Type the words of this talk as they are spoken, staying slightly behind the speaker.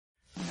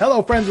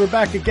Hello, friends. We're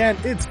back again.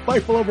 It's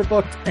Fightful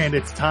Overbooked, and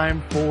it's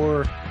time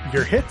for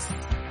your hits,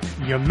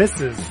 your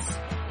misses.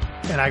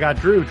 And I got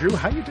Drew. Drew,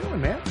 how you doing,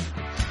 man?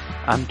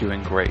 I'm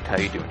doing great. How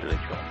you doing today,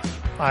 Joel?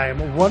 I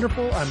am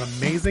wonderful. I'm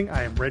amazing.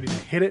 I am ready to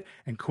hit it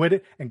and quit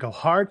it and go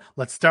hard.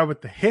 Let's start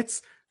with the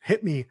hits.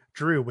 Hit me,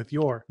 Drew, with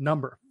your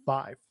number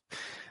 5.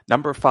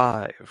 Number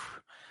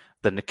 5,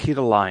 the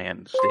Nikita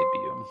Lyons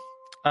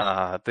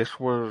debut. This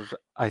was,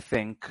 I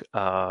think,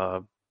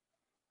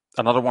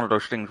 another one of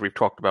those things we've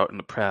talked about in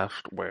the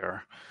past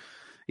where,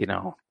 you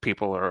know,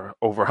 people are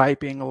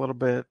overhyping a little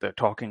bit. They're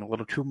talking a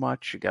little too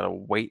much. You got to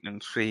wait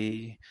and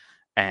see.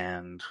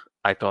 And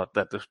I thought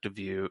that this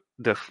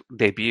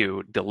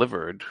debut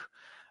delivered.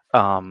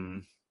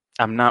 I'm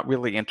not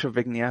really into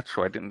vignettes,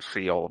 so I didn't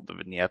see all of the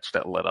vignettes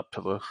that led up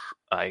to this.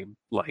 I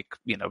like,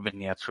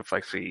 vignettes if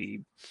I see,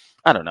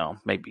 I don't know,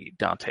 maybe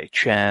Dante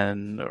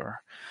Chen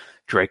or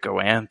Draco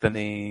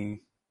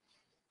Anthony,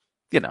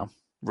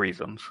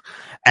 reasons.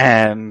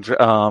 And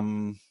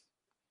the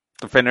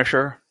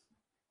finisher,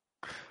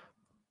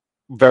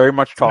 very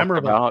much talked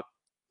about.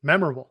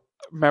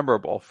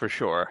 Memorable, for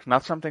sure.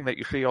 Not something that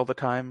you see all the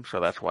time, so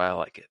that's why I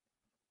like it.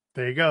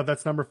 There you go.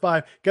 That's number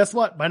 5. Guess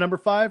what? My number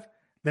 5,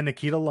 the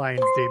Nikita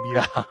Lyons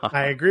debut.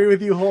 I agree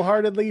with you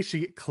wholeheartedly.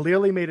 She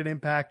clearly made an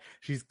impact.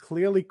 She's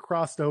clearly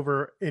crossed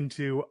over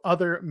into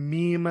other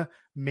meme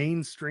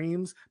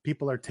mainstreams.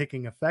 People are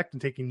taking effect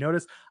and taking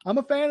notice. I'm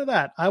a fan of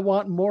that. I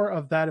want more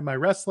of that in my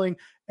wrestling.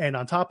 And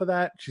on top of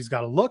that, she's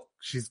got a look.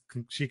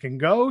 She can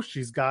go.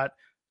 She's got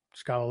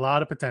a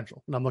lot of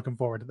potential, and I'm looking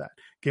forward to that.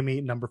 Give me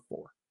number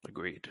 4.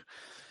 Agreed.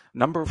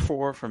 Number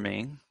 4 for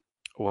me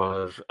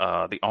was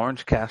the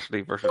Orange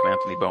Cassidy versus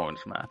Anthony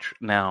Bowens match.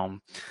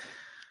 Now,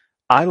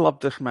 I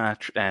love this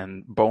match,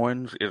 and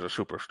Bowens is a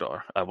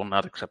superstar. I will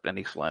not accept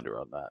any slander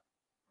on that.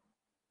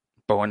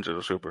 Bowens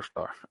is a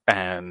superstar.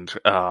 And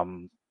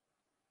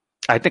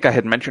I think I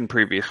had mentioned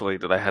previously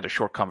that I had a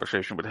short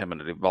conversation with him in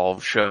an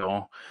Evolve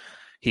show.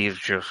 He's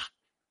just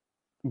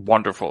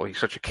wonderful. He's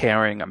such a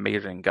caring,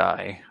 amazing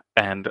guy.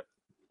 And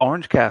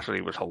Orange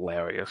Cassidy was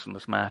hilarious in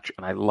this match,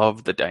 and I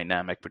love the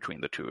dynamic between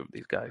the two of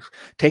these guys.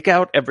 Take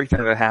out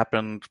everything that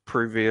happened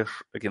previous,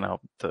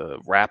 the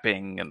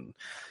rapping and,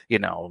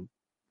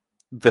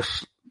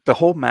 the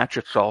whole match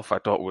itself I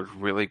thought was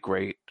really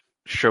great,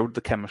 showed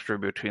the chemistry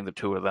between the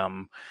two of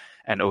them,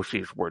 and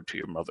OC's word to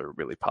your mother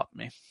really popped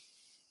me.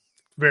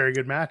 Very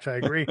good match, I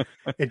agree.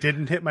 It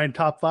didn't hit my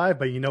top 5,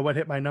 but you know what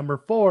hit my number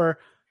 4?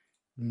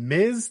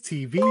 Miz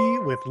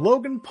TV with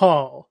Logan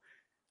Paul.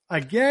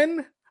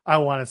 Again, I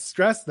want to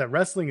stress that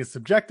wrestling is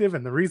subjective,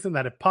 and the reason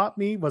that it popped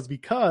me was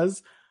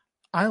because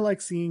I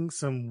like seeing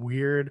some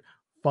weird,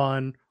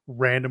 fun,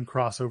 random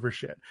crossover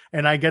shit.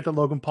 And I get that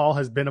Logan Paul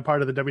has been a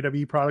part of the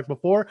WWE product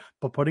before,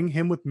 but putting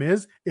him with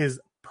Miz is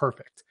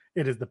perfect.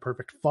 It is the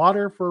perfect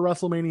fodder for a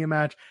WrestleMania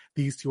match.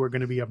 These two are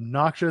going to be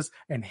obnoxious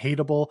and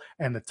hateable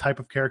and the type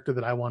of character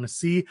that I want to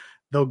see.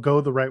 They'll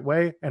go the right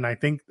way. And I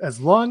think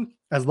as long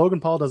as Logan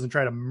Paul doesn't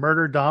try to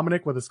murder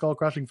Dominic with a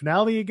skull-crushing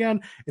finale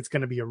again, it's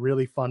going to be a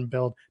really fun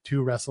build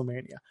to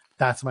WrestleMania.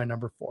 That's my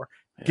number 4.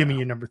 Yeah. Give me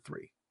your number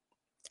 3.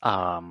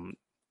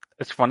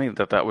 It's funny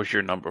that was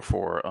your number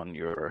 4 on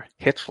your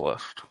hits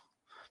list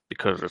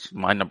because it's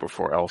my number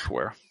 4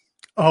 elsewhere.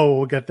 Oh,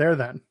 we'll get there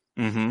then.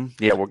 Mm-hmm.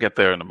 Yeah, we'll get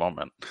there in a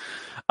moment.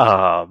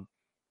 The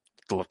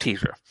little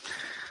teaser.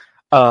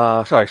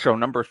 So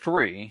number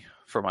 3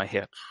 for my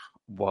hits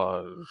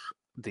was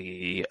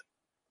it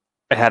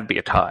had to be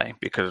a tie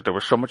because there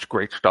was so much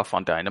great stuff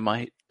on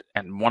Dynamite,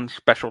 and one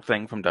special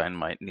thing from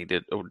Dynamite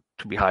needed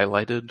to be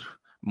highlighted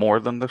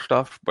more than the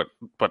stuff, but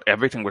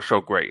everything was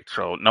so great.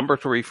 So number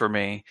 3 for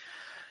me,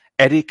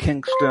 Eddie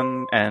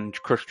Kingston and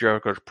Chris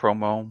Jericho's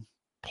promo,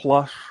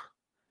 plus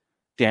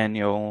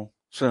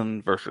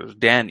Danielson versus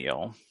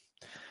Daniel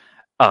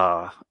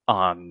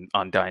on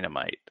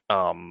Dynamite.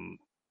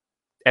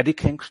 Eddie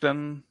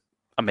Kingston,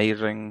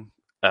 amazing.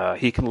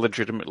 He can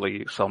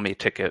legitimately sell me a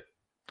ticket.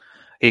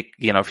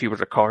 If he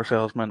was a car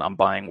salesman, I'm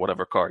buying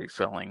whatever car he's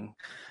selling.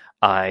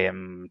 I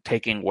am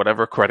taking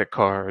whatever credit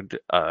card.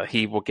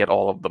 He will get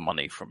all of the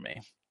money from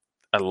me.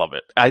 I love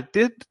it. I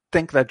did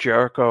think that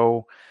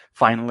Jericho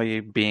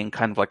finally being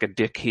kind of like a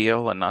dick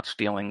heel and not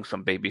stealing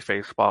some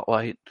babyface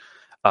spotlight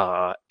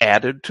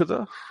added to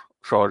this.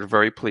 So I was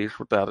very pleased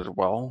with that as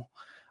well.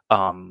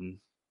 And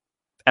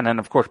then,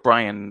 of course,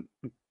 Bryan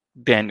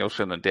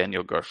Danielson and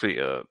Daniel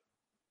Garcia,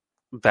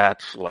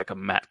 that's like a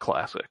Matt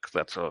classic.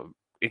 That's a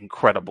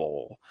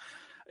incredible,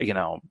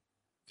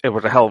 it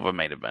was a hell of a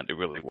main event. It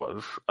really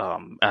was.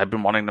 I've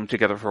been wanting them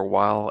together for a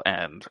while,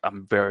 and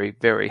I'm very,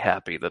 very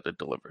happy that it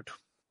delivered.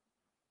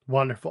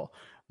 Wonderful.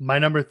 My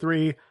number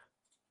 3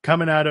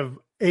 coming out of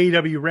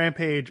AEW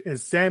Rampage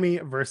is Sammy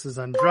versus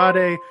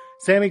Andrade.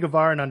 Sammy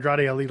Guevara and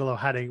Andrade El Idolo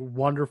had a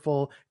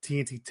wonderful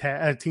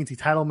TNT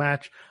title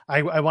match.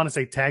 I want to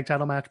say tag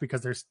title match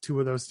because there's 2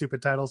 of those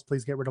stupid titles.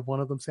 Please get rid of one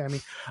of them,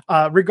 Sammy.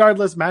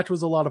 Regardless, match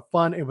was a lot of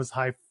fun. It was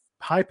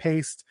high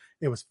paced.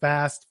 It was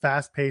fast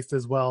paced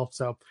as well.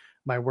 So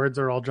my words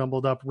are all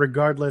jumbled up.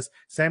 Regardless,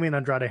 Sammy and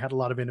Andrade had a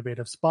lot of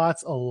innovative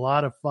spots, a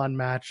lot of fun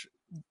match.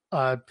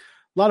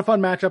 A lot of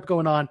fun matchup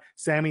going on.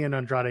 Sammy and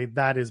Andrade.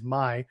 That is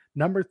my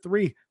number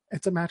 3.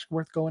 It's a match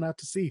worth going out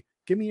to see.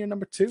 Give me your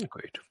number 2.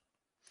 Great.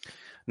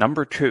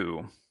 Number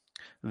 2,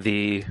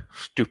 the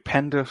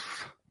stupendous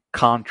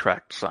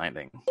contract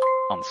signing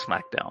on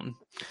SmackDown.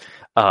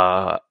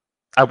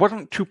 I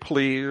wasn't too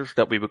pleased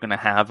that we were going to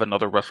have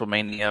another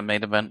WrestleMania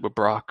main event with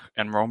Brock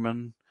and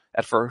Roman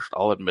at first.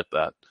 I'll admit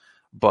that.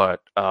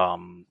 But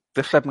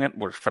this segment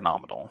was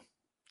phenomenal.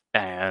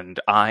 And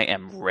I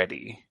am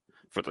ready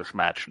for this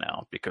match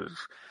now because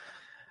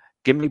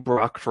give me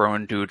Brock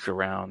throwing dudes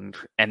around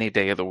any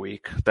day of the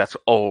week. That's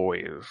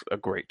always a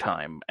great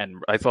time.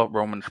 And I thought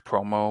Roman's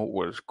promo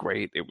was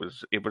great. It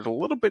was a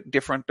little bit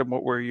different than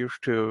what we're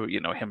used to.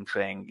 Him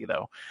saying,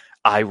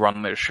 I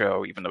run this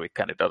show, even though he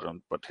kind of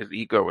doesn't. But his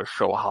ego is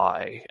so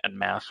high and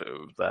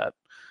massive that,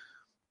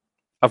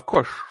 of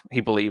course,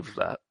 he believes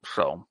that.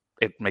 So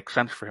it makes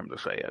sense for him to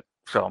say it.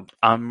 So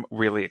I'm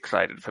really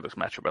excited for this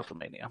match at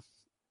WrestleMania.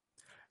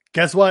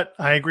 Guess what?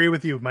 I agree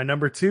with you. My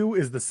number 2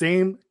 is the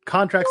same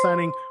contract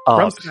signing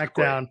from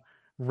SmackDown.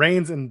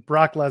 Reigns and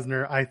Brock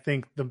Lesnar. I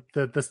think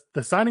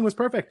the signing was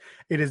perfect.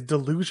 It is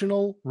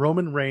delusional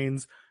Roman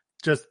Reigns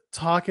just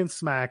talking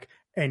smack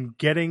and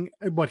getting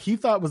what he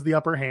thought was the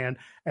upper hand.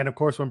 And of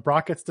course, when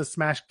Brock gets to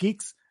smash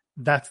geeks,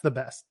 that's the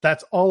best.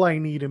 That's all I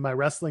need in my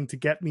wrestling to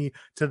get me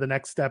to the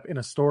next step in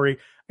a story.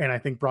 And I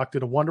think Brock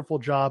did a wonderful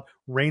job.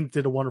 Reigns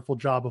did a wonderful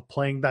job of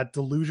playing that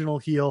delusional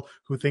heel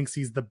who thinks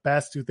he's the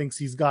best, who thinks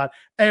he's got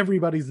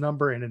everybody's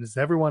number and it is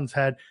everyone's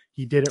head.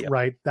 He did it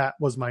right. That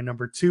was my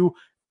number 2.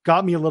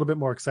 Got me a little bit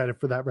more excited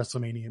for that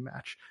WrestleMania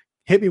match.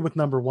 Hit me with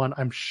number 1.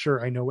 I'm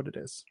sure I know what it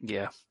is.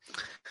 Yeah.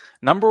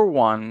 Number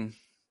 1,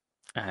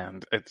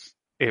 and it's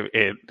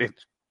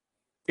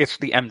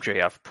the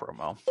MJF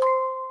promo.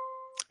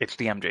 It's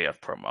the MJF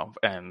promo.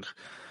 And,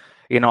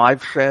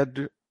 I've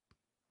said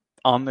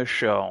on this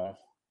show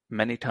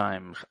many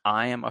times,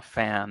 I am a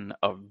fan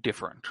of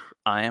different.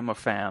 I am a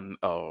fan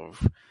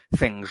of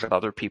things that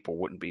other people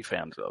wouldn't be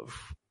fans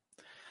of.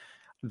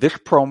 This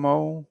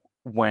promo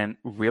went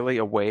really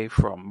away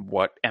from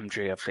what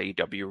MJF's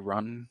AEW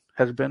run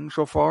has been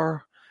so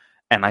far,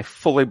 and I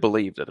fully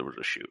believe that it was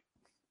a shoot.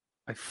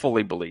 I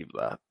fully believe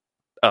that.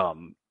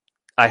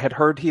 I had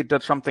heard he had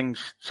done something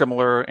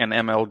similar in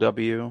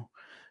MLW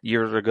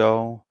years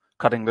ago,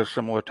 cutting this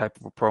similar type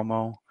of a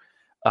promo,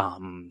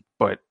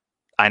 but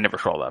I never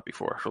saw that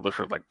before. So this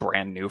was like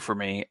brand new for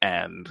me,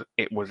 and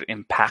it was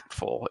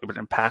impactful. It was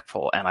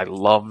impactful, and I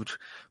loved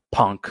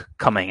Punk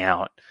coming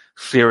out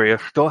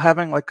serious, still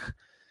having like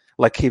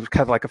he was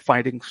kind of like a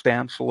fighting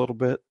stance a little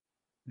bit,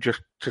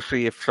 just to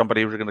see if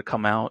somebody was going to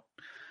come out.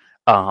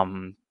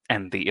 And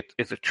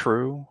is it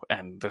true?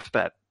 And just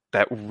that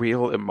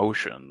real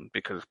emotion,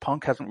 because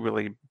Punk hasn't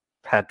really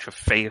had to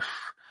face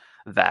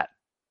that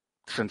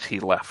since he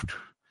left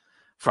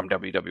from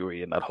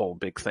WWE and that whole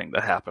big thing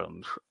that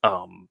happened.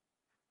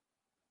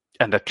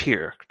 And a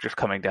tear just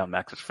coming down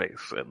Max's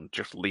face and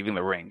just leaving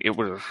the ring. It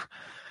was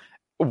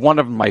one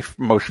of my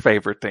most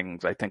favorite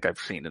things I think I've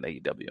seen in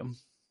AEW.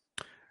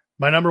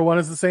 My number 1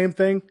 is the same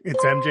thing.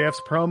 It's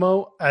MJF's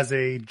promo. As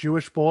a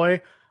Jewish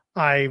boy,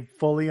 I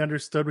fully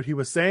understood what he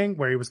was saying,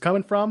 where he was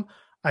coming from.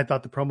 I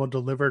thought the promo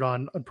delivered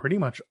on pretty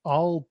much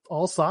all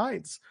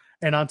sides.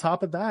 And on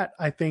top of that,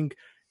 I think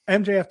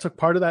MJF took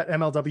part of that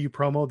MLW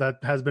promo that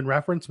has been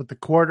referenced with the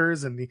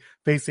quarters and the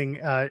facing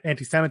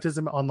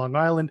anti-Semitism on Long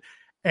Island.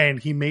 And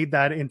he made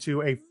that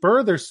into a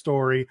further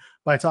story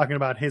by talking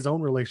about his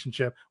own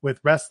relationship with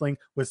wrestling,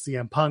 with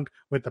CM Punk,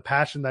 with the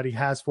passion that he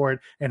has for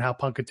it, and how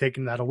Punk had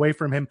taken that away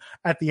from him.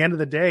 At the end of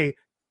the day,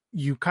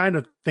 you kind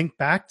of think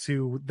back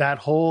to that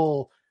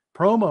whole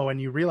promo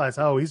and you realize,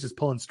 oh, he's just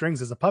pulling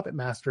strings as a puppet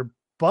master.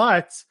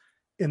 But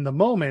in the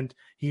moment,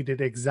 he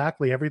did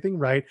exactly everything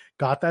right,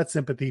 got that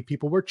sympathy.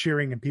 People were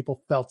cheering and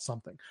people felt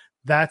something.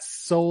 That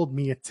sold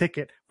me a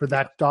ticket for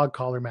that dog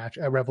collar match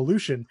at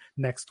Revolution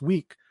next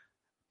week.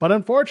 But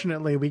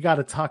unfortunately, we got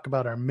to talk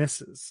about our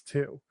misses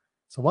too.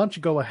 So why don't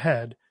you go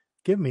ahead,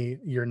 give me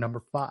your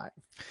number 5.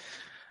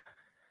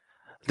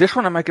 This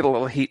one I might get a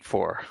little heat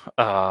for.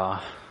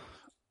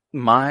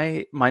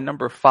 My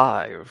number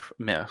 5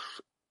 miss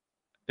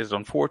is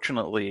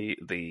unfortunately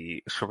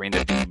the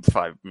Serena Deeb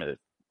 5-minute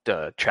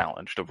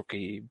challenge, the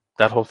rookie,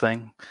 that whole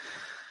thing.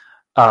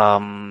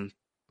 I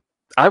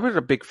was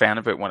a big fan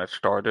of it when it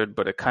started,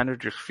 but it kind of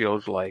just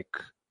feels like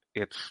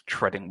it's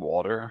treading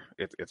water.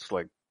 It's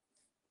like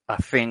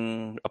a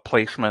thing, a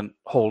placement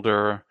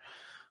holder,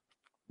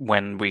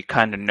 when we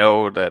kind of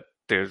know that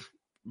there's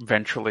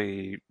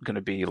eventually going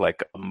to be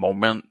like a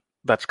moment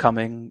that's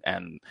coming,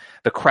 and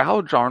the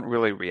crowds aren't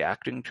really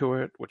reacting to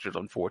it, which is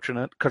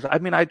unfortunate, because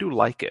I do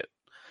like it.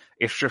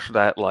 It's just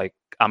that like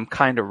I'm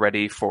kind of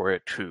ready for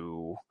it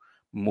to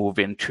move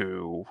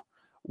into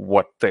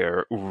what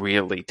they're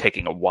really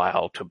taking a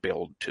while to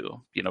build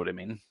to. You know what I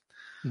mean?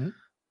 Mm-hmm.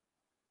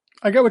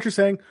 I get what you're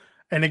saying.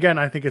 And again,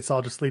 I think it's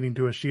all just leading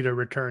to a Sheeta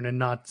return and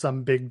not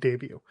some big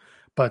debut.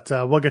 But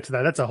we'll get to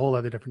that. That's a whole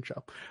other different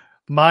show.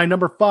 My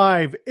number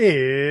 5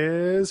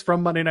 is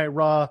from Monday Night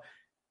Raw.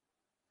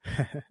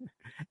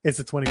 It's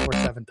a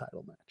 24/7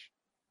 title match.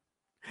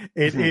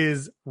 It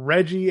is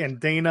Reggie and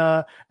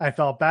Dana. I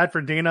felt bad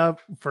for Dana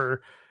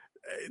for.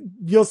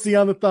 You'll see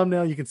on the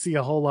thumbnail. You can see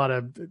a whole lot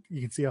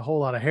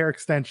of hair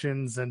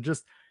extensions and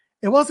just.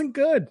 It wasn't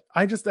good.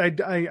 I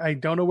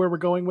don't know where we're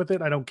going with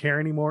it. I don't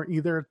care anymore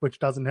either, which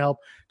doesn't help.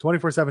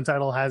 24/7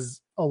 title has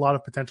a lot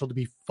of potential to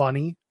be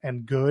funny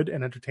and good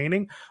and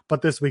entertaining,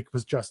 but this week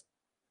was just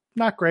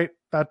not great.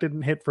 That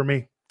didn't hit for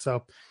me.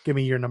 So give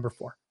me your number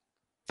 4.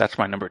 That's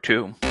my number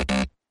 2.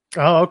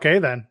 Oh, okay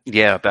then.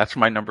 Yeah, that's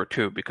my number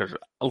 2 because,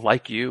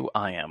 like you,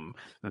 I am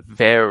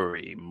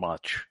very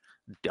much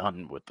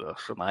done with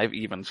this. And I've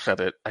even said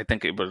it, I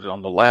think it was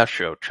on the last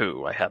show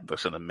too. I had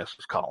this in the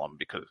misses column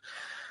because,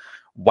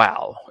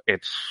 wow,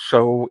 it's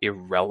so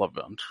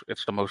irrelevant.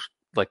 It's the most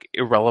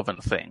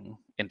irrelevant thing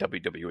in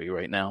WWE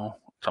right now.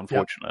 It's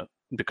unfortunate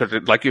because,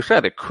 like you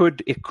said, it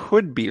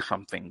could be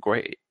something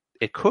great.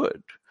 It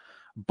could,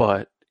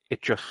 but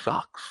it just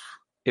sucks.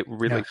 It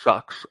really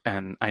sucks,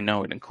 and I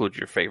know it includes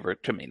your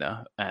favorite,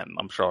 Tamina, and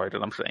I'm sorry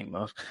that I'm saying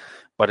this,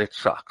 but it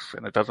sucks,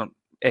 and it doesn't,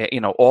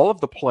 all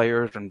of the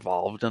players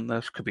involved in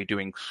this could be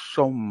doing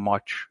so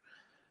much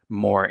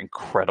more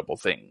incredible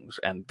things,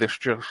 and this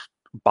just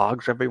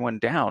bogs everyone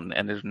down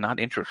and is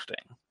not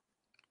interesting.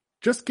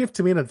 Just give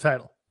Tamina the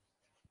title.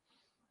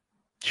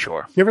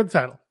 Sure. Give her the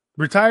title.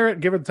 Retire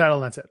it, give her the title,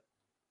 and that's it.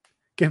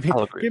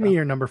 Give me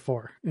your number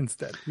 4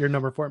 instead. Your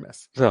number 4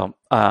 miss. So,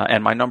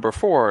 and my number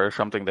 4 is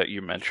something that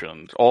you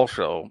mentioned.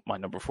 Also, my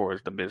number 4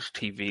 is the Miz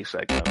TV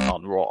segment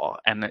on Raw,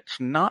 and it's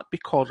not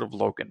because of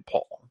Logan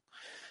Paul.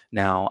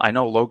 Now, I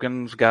know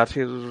Logan's got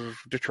his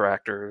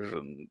detractors,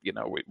 and we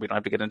don't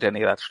have to get into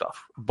any of that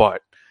stuff.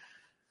 But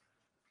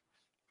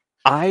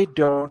I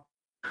don't.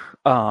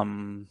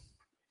 The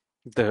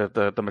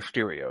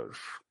Mysterios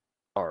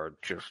are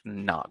just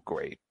not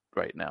great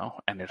right now,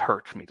 and it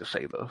hurts me to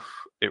say this.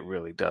 It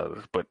really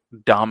does. But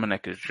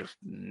Dominic is just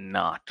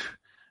not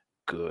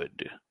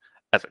good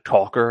as a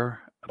talker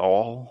at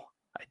all.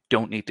 I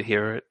don't need to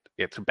hear it.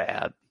 It's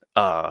bad.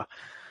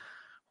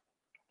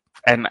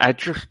 And I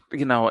just,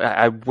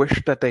 I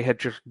wish that they had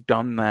just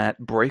done that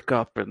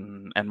breakup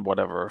and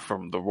whatever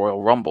from the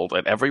Royal Rumble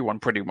that everyone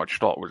pretty much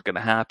thought was going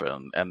to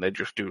happen, and they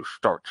just do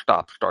start,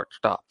 stop, start,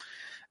 stop.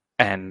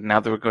 And now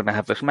they're going to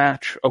have this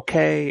match.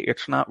 Okay,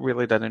 it's not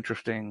really that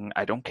interesting.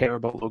 I don't care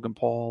about Logan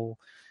Paul.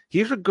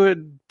 He's a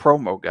good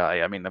promo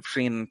guy. I mean, I've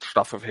seen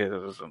stuff of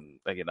his, and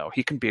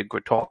he can be a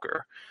good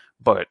talker.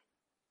 But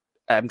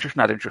I'm just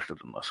not interested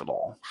in this at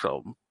all.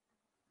 So,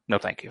 no,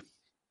 thank you.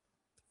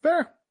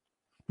 Fair.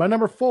 My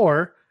number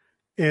 4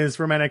 is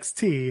from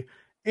NXT.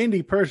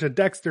 Indy, Persia,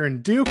 Dexter,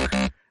 and Duke.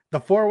 The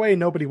 4-way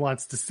nobody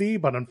wants to see,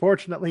 but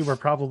unfortunately, we're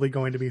probably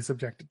going to be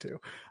subjected to.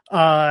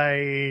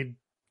 I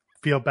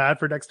feel bad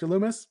for Dexter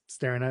Lumis,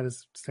 staring at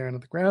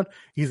the ground.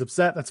 He's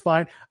upset. That's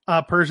fine.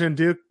 Persia and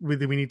Duke, we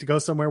need to go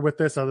somewhere with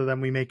this other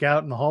than we make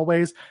out in the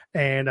hallways.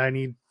 And I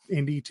need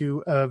Indy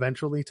to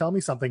eventually tell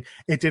me something.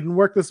 It didn't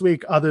work this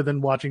week other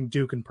than watching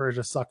Duke and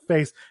Persia suck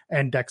face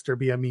and Dexter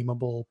be a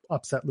memeable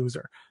upset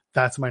loser.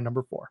 That's my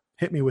number 4.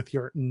 Hit me with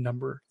your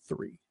number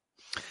 3.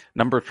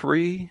 Number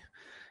 3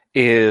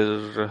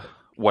 is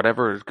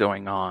whatever is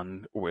going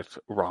on with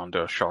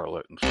Ronda,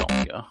 Charlotte, and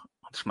Sonya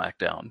on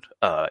SmackDown.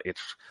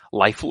 It's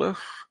lifeless.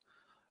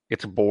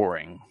 It's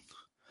boring.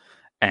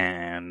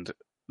 And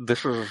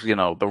this is,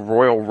 the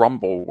Royal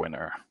Rumble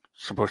winner,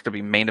 supposed to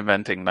be main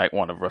eventing night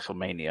 1 of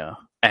WrestleMania.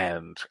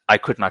 And I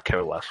could not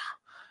care less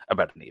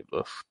about any of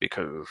this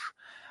because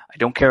I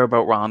don't care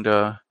about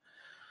Ronda.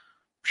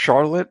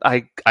 Charlotte,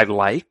 I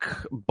like,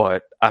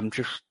 but I'm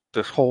just,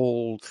 this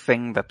whole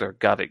thing that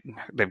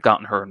they've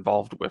gotten her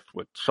involved with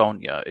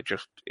Sonya,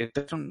 it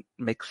doesn't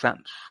make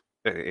sense.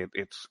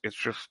 It's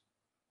just,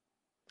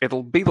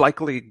 it'll be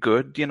likely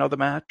good, the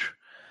match,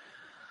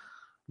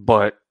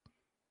 but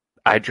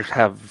I just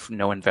have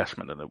no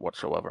investment in it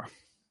whatsoever.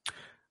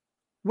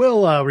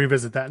 We'll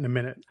revisit that in a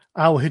minute.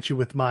 I'll hit you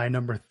with my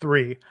number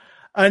 3.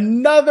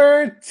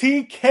 Another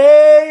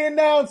TK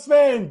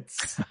announcement!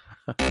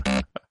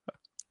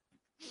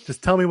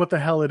 Just tell me what the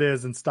hell it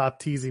is and stop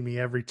teasing me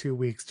every 2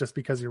 weeks just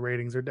because your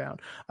ratings are down.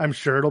 I'm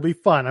sure it'll be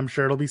fun. I'm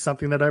sure it'll be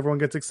something that everyone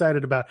gets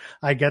excited about.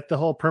 I get the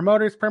whole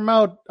promoters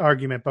promote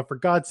argument, but for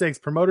God's sakes,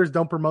 promoters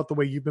don't promote the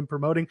way you've been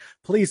promoting.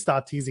 Please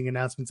stop teasing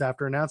announcements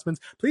after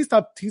announcements. Please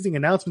stop teasing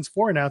announcements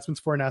for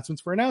announcements for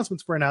announcements for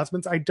announcements for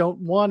announcements. I don't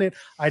want it.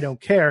 I don't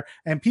care.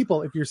 And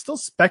people, if you're still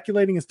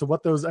speculating as to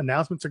what those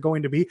announcements are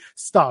going to be,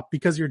 stop,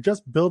 because you're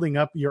just building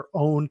up your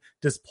own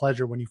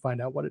displeasure when you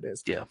find out what it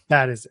is. Yeah.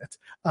 That is it.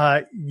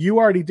 You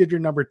already did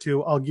your number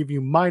 2. I'll give you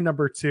my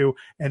number 2,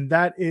 and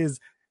that is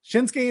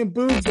Shinsuke and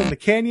Boogs and the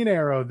Canyon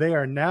Arrow. They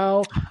are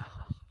now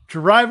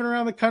driving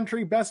around the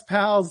country, best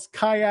pals,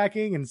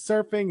 kayaking and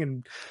surfing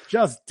and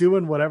just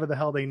doing whatever the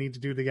hell they need to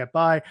do to get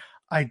by.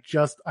 I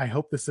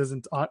hope this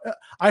isn't on.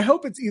 I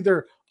hope it's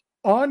either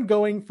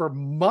ongoing for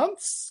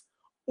months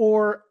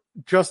or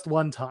just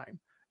one time.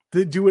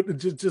 Do it,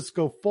 just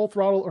go full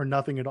throttle or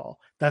nothing at all.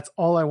 That's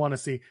all I want to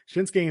see.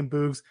 Shinsuke and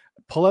Boogs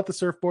pull out the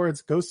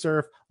surfboards, go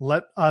surf,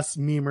 let us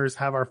memers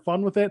have our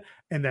fun with it,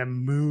 and then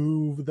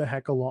move the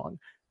heck along.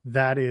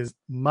 That is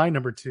my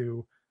number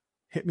 2.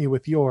 hit me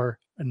with your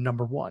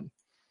number one.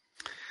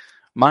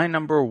 My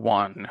number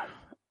one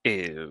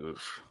is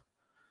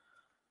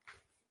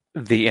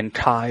the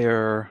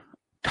entire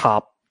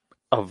top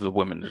of the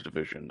women's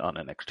division on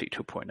NXT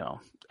 2.0.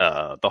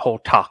 The whole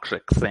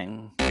toxic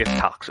thing is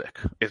toxic,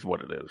 is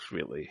what it is,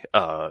 really.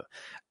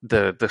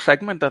 The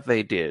segment that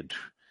they did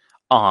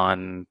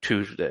on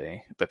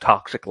Tuesday, the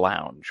Toxic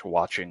Lounge,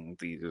 watching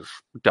these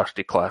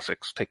Dusty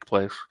Classics take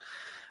place.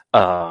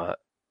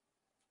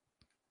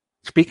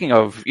 Speaking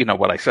of,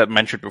 what I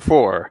mentioned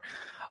before,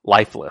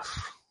 lifeless,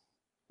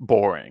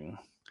 boring.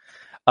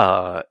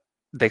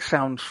 They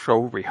sound so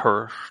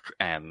rehearsed,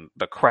 and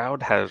the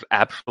crowd has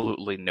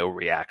absolutely no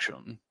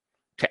reaction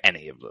to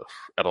any of this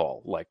at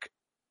all.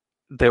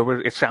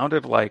 It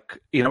sounded like,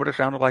 you know what it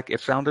sounded like? It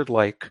sounded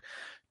like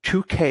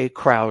 2K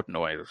crowd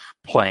noise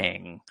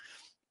playing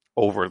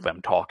over them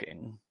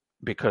talking,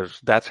 because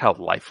that's how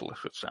lifeless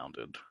it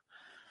sounded.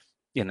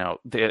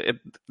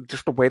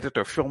 Just the way that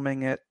they're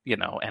filming it,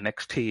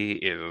 NXT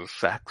is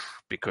sex,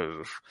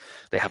 because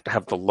they have to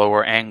have the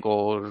lower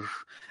angles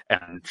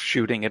and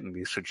shooting it in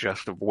these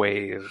suggestive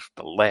ways,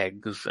 the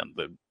legs and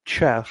the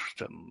chest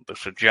and the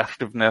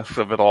suggestiveness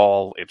of it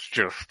all. It's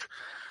just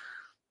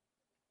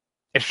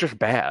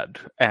bad.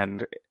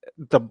 And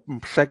the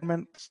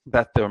segments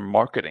that they're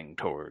marketing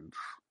towards,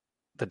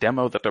 the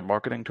demo that they're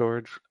marketing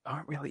towards,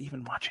 aren't really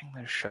even watching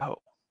their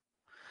show.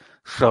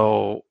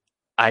 So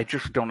I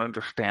just don't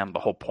understand the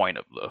whole point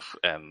of this.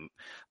 And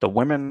the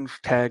women's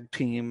tag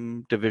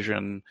team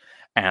division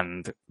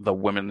and the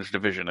women's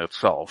division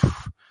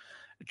itself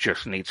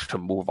just needs to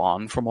move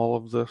on from all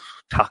of this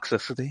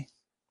toxicity.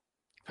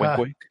 Wink,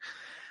 wink.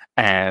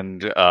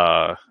 And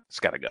it's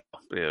got to go.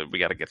 We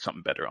got to get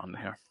something better on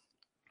here.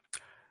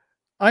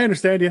 I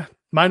understand you.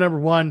 My number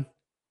one,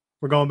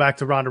 we're going back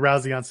to Ronda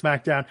Rousey on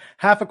SmackDown.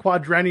 Half a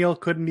quadrennial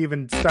couldn't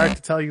even start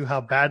to tell you how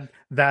bad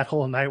that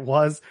whole night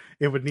was.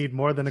 It would need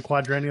more than a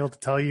quadrennial to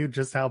tell you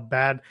just how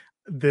bad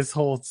this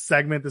whole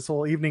segment, this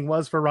whole evening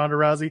was for Ronda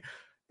Rousey.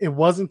 It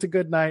wasn't a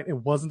good night. It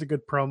wasn't a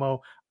good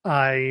promo.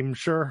 I'm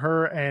sure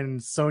her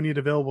and Sonya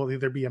Deville will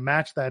either be a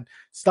match that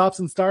stops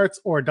and starts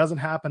or doesn't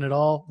happen at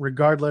all.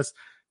 Regardless,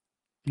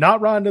 not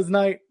Ronda's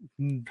night.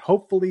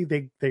 Hopefully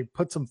they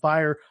put some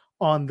fire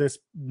on this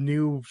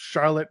new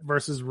Charlotte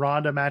versus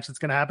Ronda match that's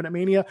going to happen at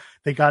Mania.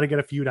 They got to get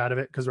a feud out of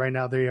it, because right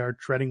now they are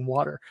treading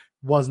water.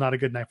 Was not a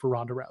good night for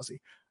Ronda Rousey.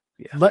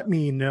 Yeah. Let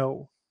me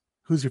know,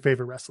 who's your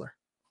favorite wrestler?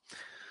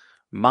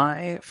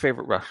 My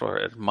favorite wrestler,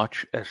 as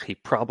much as he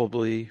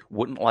probably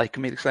wouldn't like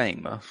me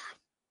saying this,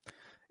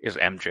 is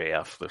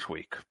MJF this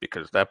week,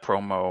 because that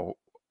promo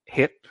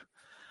hit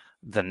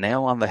the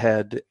nail on the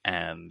head,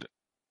 and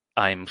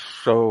I'm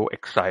so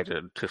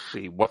excited to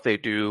see what they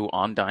do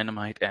on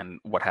Dynamite and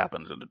what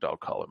happens in the dog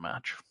collar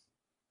match.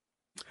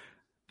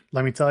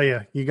 Let me tell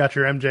you, you got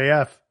your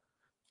MJF.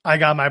 I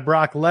got my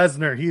Brock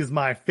Lesnar. He's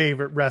my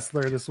favorite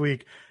wrestler this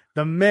week.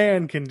 The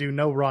man can do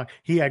no wrong.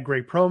 He had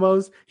great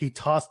promos. He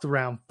tossed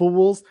around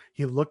fools.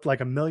 He looked like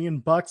 $1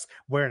 million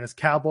wearing his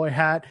cowboy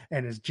hat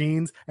and his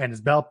jeans and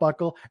his belt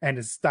buckle and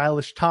his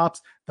stylish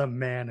tops. The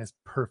man is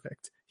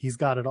perfect. He's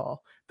got it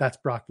all. That's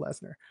Brock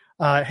Lesnar.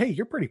 Hey,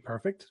 you're pretty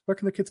perfect. Where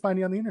can the kids find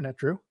you on the internet,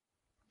 Drew?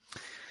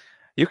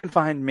 You can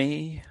find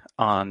me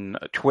on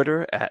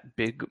Twitter at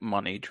Big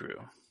Money Drew.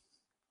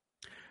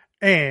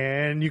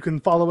 And you can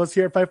follow us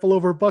here at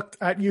Fightful Overbooked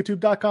at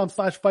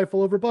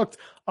youtube.com/Fightful Overbooked.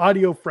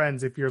 Audio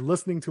friends, if you're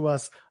listening to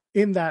us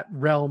in that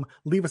realm,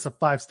 leave us a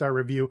 5-star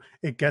review.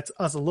 It gets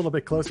us a little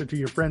bit closer to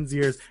your friends'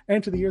 ears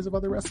and to the ears of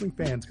other wrestling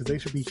fans, because they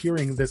should be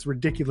hearing this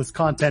ridiculous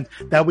content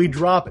that we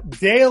drop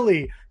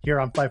daily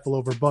here on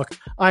Fightful Overbooked.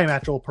 I am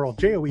at Joel Pearl,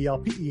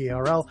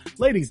 JoelPearl.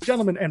 Ladies,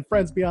 gentlemen, and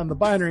friends beyond the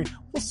binary,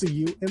 we'll see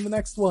you in the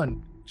next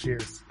one.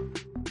 Cheers.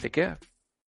 Take care.